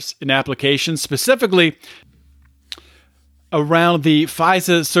errors in applications, specifically around the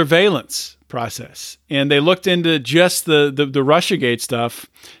FISA surveillance process. And they looked into just the Russiagate stuff.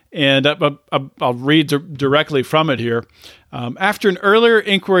 And I'll read directly from it here. After an earlier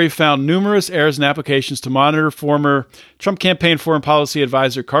inquiry found numerous errors in applications to monitor former Trump campaign foreign policy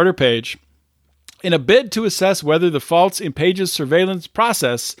advisor Carter Page, in a bid to assess whether the faults in Page's surveillance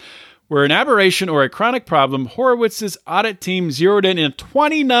process were an aberration or a chronic problem, Horowitz's audit team zeroed in on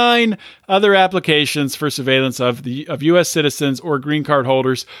 29 other applications for surveillance of U.S. citizens or green card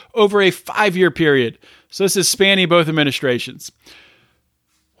holders over a 5-year period. So this is spanning both administrations.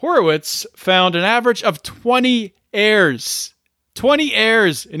 Horowitz found an average of 20 errors. 20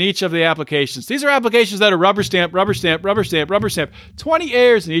 errors in each of the applications. These are applications that are rubber stamp, rubber stamp, rubber stamp, rubber stamp. 20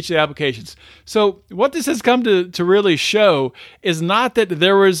 errors in each of the applications. So what this has come to really show is not that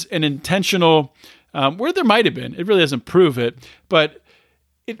there was an intentional, where there might have been, it really doesn't prove it, but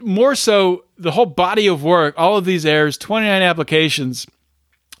it more so the whole body of work, all of these errors, 29 applications,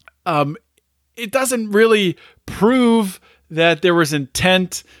 it doesn't really prove that there was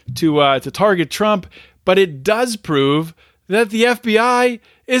intent to target Trump, but it does prove that the FBI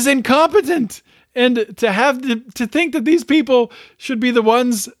is incompetent, and to think that these people should be the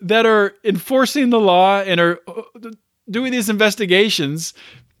ones that are enforcing the law and are doing these investigations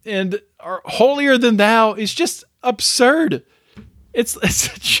and are holier than thou is just absurd. It's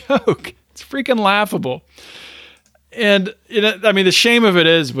a joke. It's freaking laughable. And the shame of it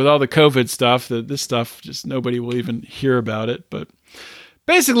is with all the COVID stuff that this stuff just nobody will even hear about it. But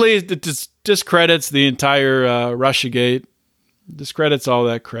basically, it just discredits the entire Russiagate. Discredits all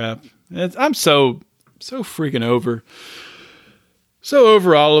that crap. I'm so freaking over. So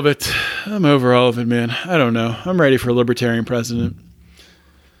over all of it. I'm over all of it, man. I don't know. I'm ready for a libertarian president.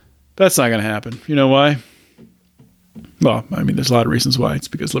 That's not going to happen. You know why? Well, there's a lot of reasons why. It's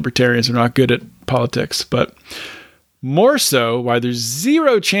because libertarians are not good at politics. But more so, why there's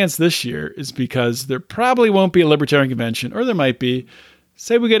zero chance this year is because there probably won't be a libertarian convention, or there might be.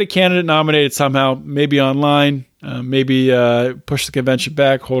 Say we get a candidate nominated somehow, maybe online, maybe push the convention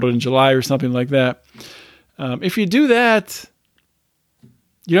back, hold it in July or something like that. If you do that,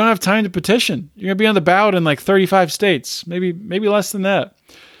 you don't have time to petition. You're going to be on the ballot in like 35 states, maybe less than that.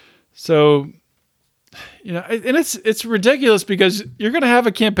 So, and it's ridiculous because you're going to have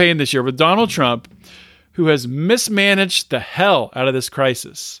a campaign this year with Donald Trump, who has mismanaged the hell out of this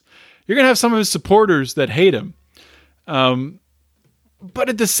crisis. You're going to have some of his supporters that hate him. But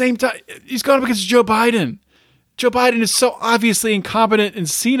at the same time, he's gone up against Joe Biden. Joe Biden is so obviously incompetent and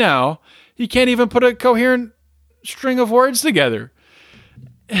senile, he can't even put a coherent string of words together.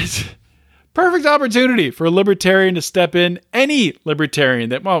 it's perfect opportunity for a libertarian to step in. Any libertarian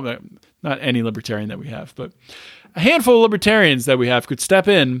that, well, not any libertarian that we have, but a handful of libertarians that we have could step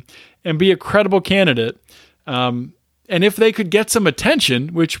in and be a credible candidate. And if they could get some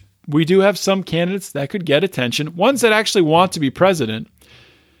attention, which we do have some candidates that could get attention, ones that actually want to be president.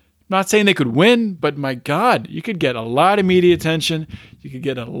 Not saying they could win, but my God, you could get a lot of media attention. You could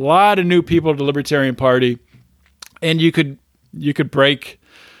get a lot of new people to the Libertarian Party, and you could break.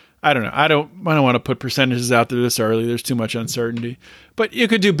 I don't know. I don't want to put percentages out there this early. There's too much uncertainty, but you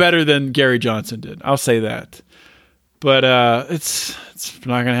could do better than Gary Johnson did. I'll say that. But it's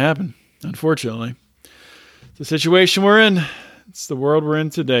not going to happen, unfortunately. It's the situation we're in. It's the world we're in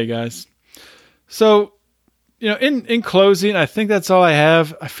today, guys. So, in closing, I think that's all I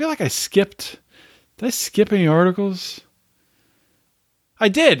have. I feel like I skipped. Did I skip any articles? I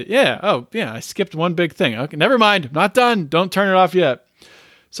did. Yeah. Oh, yeah. I skipped one big thing. Okay, never mind. I'm not done. Don't turn it off yet.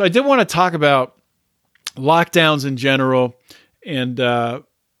 So I did want to talk about lockdowns in general and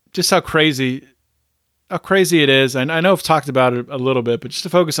just how crazy it is. And I know I've talked about it a little bit, but just to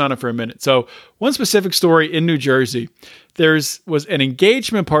focus on it for a minute. So one specific story in New Jersey, was an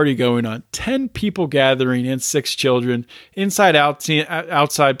engagement party going on, 10 people gathering and 6 children,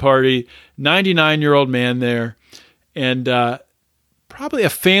 outside party, 99-year-old man there, and probably a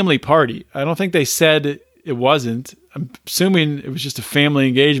family party. I don't think they said it wasn't. I'm assuming it was just a family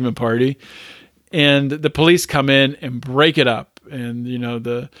engagement party. And the police come in and break it up. And,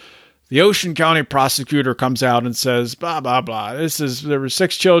 the Ocean County prosecutor comes out and says, blah, blah, blah. There were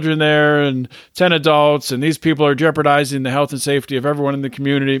 6 children there and 10 adults, and these people are jeopardizing the health and safety of everyone in the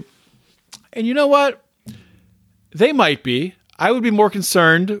community. And you know what? They might be. I would be more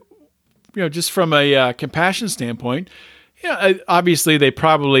concerned, just from a compassion standpoint. Obviously they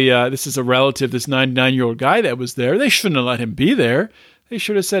probably, this is a relative, this 99-year-old guy that was there. They shouldn't have let him be there. They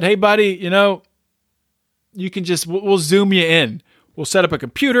should have said, hey, buddy, you can we'll Zoom you in. We'll set up a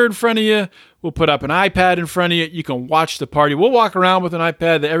computer in front of you. We'll put up an iPad in front of you. You can watch the party. We'll walk around with an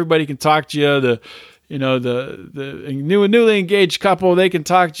iPad that everybody can talk to you. The newly engaged couple, they can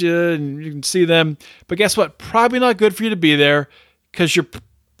talk to you and you can see them. But guess what? Probably not good for you to be there because you're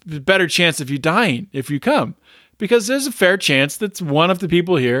a better chance of you dying if you come. Because there's a fair chance that one of the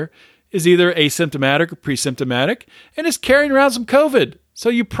people here is either asymptomatic or pre-symptomatic and is carrying around some COVID. So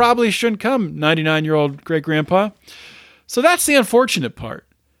you probably shouldn't come, 99-year-old great-grandpa. So that's the unfortunate part.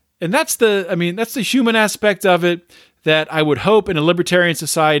 And that's the human aspect of it that I would hope in a libertarian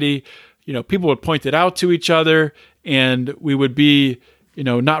society, people would point it out to each other and we would be,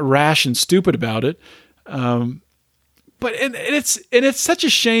 not rash and stupid about it. But it's such a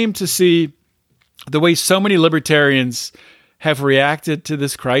shame to see the way so many libertarians have reacted to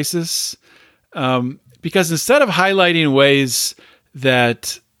this crisis. Because instead of highlighting ways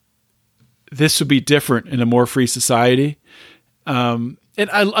that this would be different in a more free society, and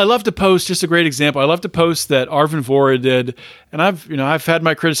I love to post, just a great example, I love to post that Arvin Vohra did, and I've had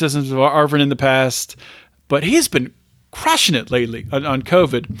my criticisms of Arvin in the past, but he's been crushing it lately on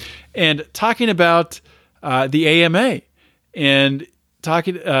COVID, and talking about the AMA, and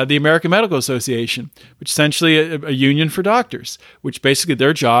talking the American Medical Association, which is essentially a union for doctors, which basically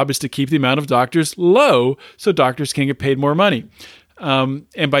their job is to keep the amount of doctors low so doctors can get paid more money.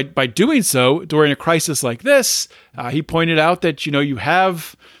 And by doing so, during a crisis like this, he pointed out that, you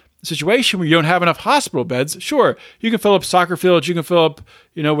have a situation where you don't have enough hospital beds. Sure, you can fill up soccer fields, you can fill up,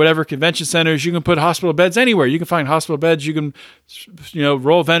 whatever convention centers, you can put hospital beds anywhere. You can find hospital beds, you can,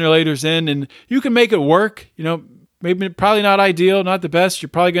 roll ventilators in, and you can make it work, Maybe probably not ideal, not the best. You're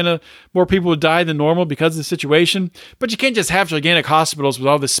probably more people would die than normal because of the situation. But you can't just have gigantic hospitals with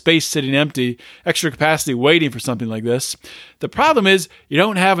all this space sitting empty, extra capacity waiting for something like this. The problem is you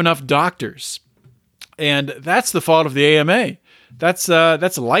don't have enough doctors. And that's the fault of the AMA. That's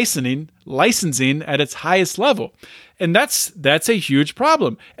licensing at its highest level. And that's a huge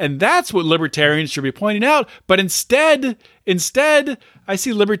problem. And that's what libertarians should be pointing out. But instead, I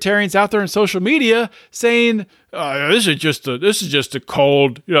see libertarians out there on social media saying, this is just a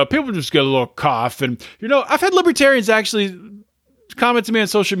cold, people just get a little cough. And, I've had libertarians actually comment to me on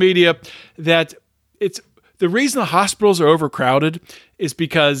social media that it's the reason the hospitals are overcrowded is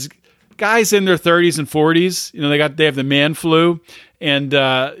because guys in their 30s and 40s, they have the man flu, and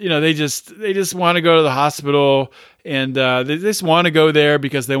they just want to go to the hospital, and they just want to go there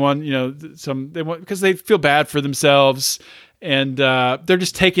because they want because they feel bad for themselves, and they're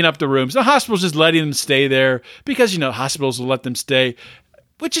just taking up the rooms. The hospital's just letting them stay there because hospitals will let them stay,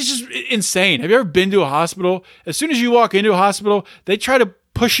 which is just insane. Have you ever been to a hospital? As soon as you walk into a hospital, they try to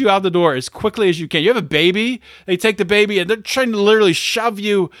push you out the door as quickly as you can. You have a baby, they take the baby and they're trying to literally shove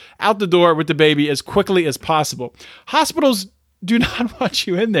you out the door with the baby as quickly as possible. Hospitals do not want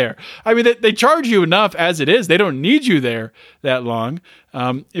you in there. I mean, they charge you enough as it is. They don't need you there that long.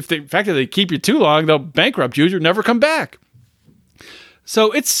 If they keep you too long, they'll bankrupt you. You'll never come back.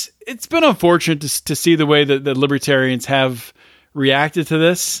 So it's been unfortunate to see the way that the libertarians have reacted to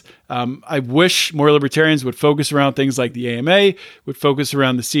this. I wish more libertarians would focus around things like the AMA, would focus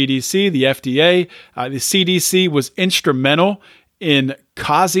around the CDC, the FDA. The CDC was instrumental in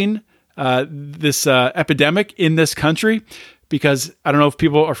causing this epidemic in this country, because I don't know if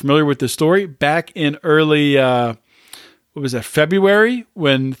people are familiar with this story. Back in early, February,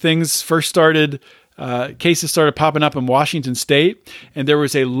 when things first started, cases started popping up in Washington State, and there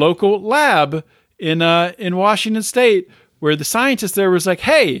was a local lab in Washington State where the scientist there was like,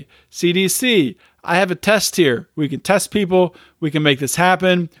 "Hey, CDC, I have a test here. We can test people. We can make this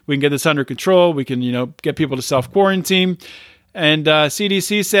happen. We can get this under control. We can, get people to self-quarantine." And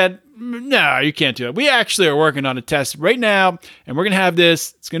CDC said, "No, you can't do it. We actually are working on a test right now, and we're going to have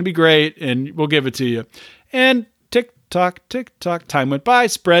this. It's going to be great, and we'll give it to you." And tick tock, time went by,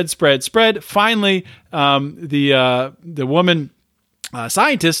 spread. Finally, the woman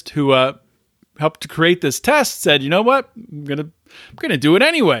scientist who helped to create this test said, "You know what? I'm gonna do it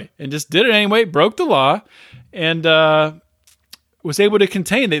anyway," and just did it anyway. Broke the law, and was able to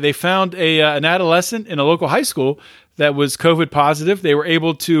contain. They found an adolescent in a local high school that was COVID positive. They were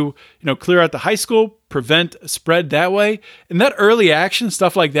able to clear out the high school, prevent spread that way. And that early action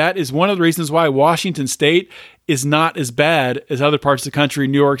stuff like that is one of the reasons why Washington State is not as bad as other parts of the country: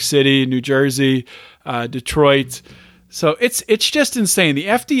 New York City, New Jersey, Detroit. So it's just insane. The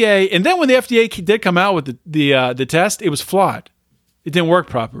FDA, and then when the FDA did come out with the test, it was flawed. It didn't work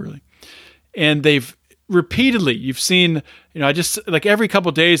properly. And they've repeatedly, you've seen, I just like every couple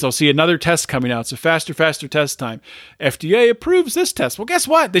of days, I'll see another test coming out. So faster test time. FDA approves this test. Well, guess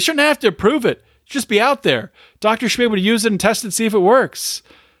what? They shouldn't have to approve it. Just be out there. Doctors should be able to use it and test it, see if it works.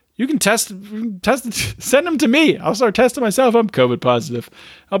 You can test it, send them to me. I'll start testing myself. I'm COVID positive.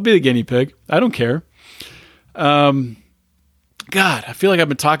 I'll be the guinea pig. I don't care. God, I feel like I've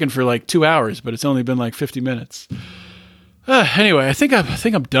been talking for like 2 hours, but it's only been like 50 minutes. Anyway, I think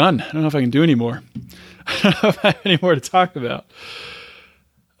I'm done. I don't know if I can do any more. I don't know if I have any more to talk about.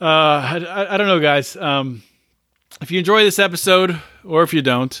 I don't know, guys. If you enjoy this episode, or if you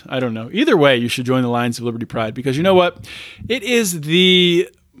don't, I don't know. Either way, you should join the Lions of Liberty Pride, because you know what? It is the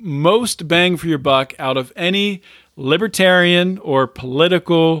most bang for your buck out of any libertarian or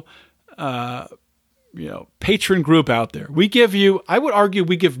political patron group out there. I would argue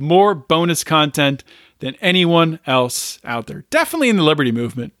we give more bonus content than anyone else out there. Definitely in the liberty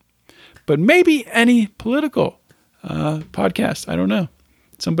movement, but maybe any political podcast. I don't know.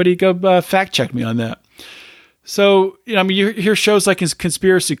 Somebody go fact check me on that. So, you hear shows like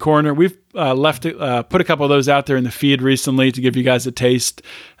Conspiracy Corner. We've put a couple of those out there in the feed recently to give you guys a taste.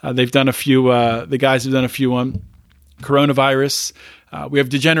 They've done a few, the guys have done a few on coronavirus. We have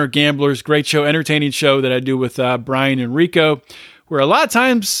Degenerate Gamblers, great show, entertaining show that I do with Brian and Rico, where a lot of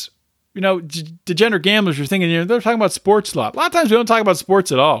times, Degenerate Gamblers, you're thinking, they're talking about sports a lot. A lot of times we don't talk about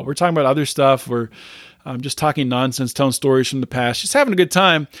sports at all. We're talking about other stuff. We're just talking nonsense, telling stories from the past, just having a good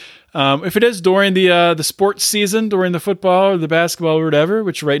time. If it is during the sports season, during the football or the basketball or whatever,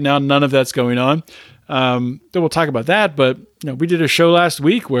 which right now none of that's going on, then we'll talk about that. But we did a show last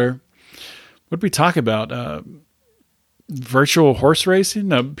week where, what did we talk about? Virtual horse racing?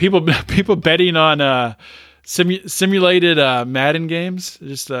 No, people betting on simulated Madden games.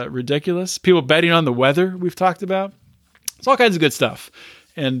 Just ridiculous. People betting on the weather. We've talked about. It's all kinds of good stuff.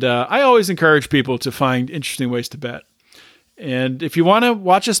 And I always encourage people to find interesting ways to bet. And if you want to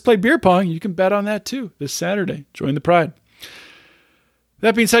watch us play beer pong, you can bet on that too this Saturday. Join the Pride.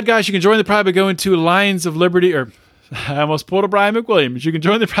 That being said, guys, you can join the Pride by going to Lions of Liberty, or I almost pulled a Brian McWilliams. You can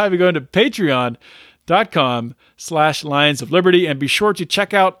join the Pride by going to patreon.com/Lions of Liberty, and be sure to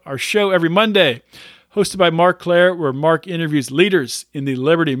check out our show every Monday, hosted by Mark Claire, where Mark interviews leaders in the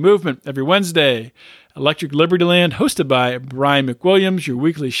Liberty movement. Every Wednesday, Electric Liberty Land, hosted by Brian McWilliams, your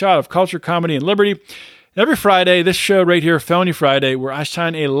weekly shot of culture, comedy, and liberty. Every Friday, this show right here, Felony Friday, where I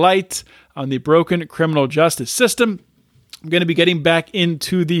shine a light on the broken criminal justice system. I'm going to be getting back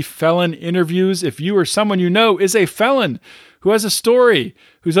into the felon interviews. If you or someone you know is a felon who has a story,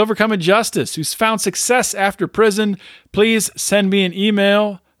 who's overcome injustice, who's found success after prison, please send me an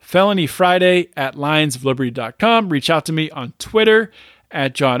email, felonyfriday@lionsofliberty.com. Reach out to me on Twitter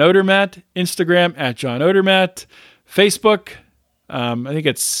 @JohnOdermatt, Instagram @JohnOdermatt, Facebook, I think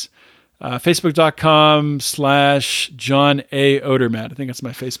it's Facebook.com/John A. Odermatt. I think that's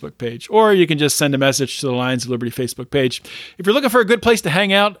my Facebook page. Or you can just send a message to the Lions of Liberty Facebook page. If you're looking for a good place to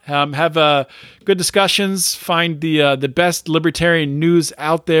hang out, have good discussions, find the best libertarian news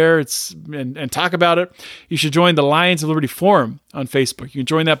out there, and talk about it, you should join the Lions of Liberty Forum on Facebook. You can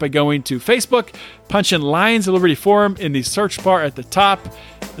join that by going to Facebook, punch in Lions of Liberty Forum in the search bar at the top.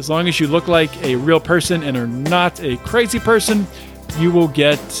 As long as you look like a real person and are not a crazy person, you will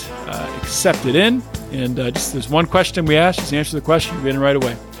get accepted in. And there's one question we ask. Just answer the question. You'll get in right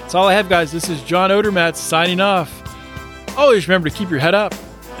away. That's all I have, guys. This is John Odermatt signing off. Always remember to keep your head up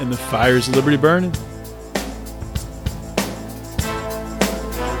and the fires of liberty burning.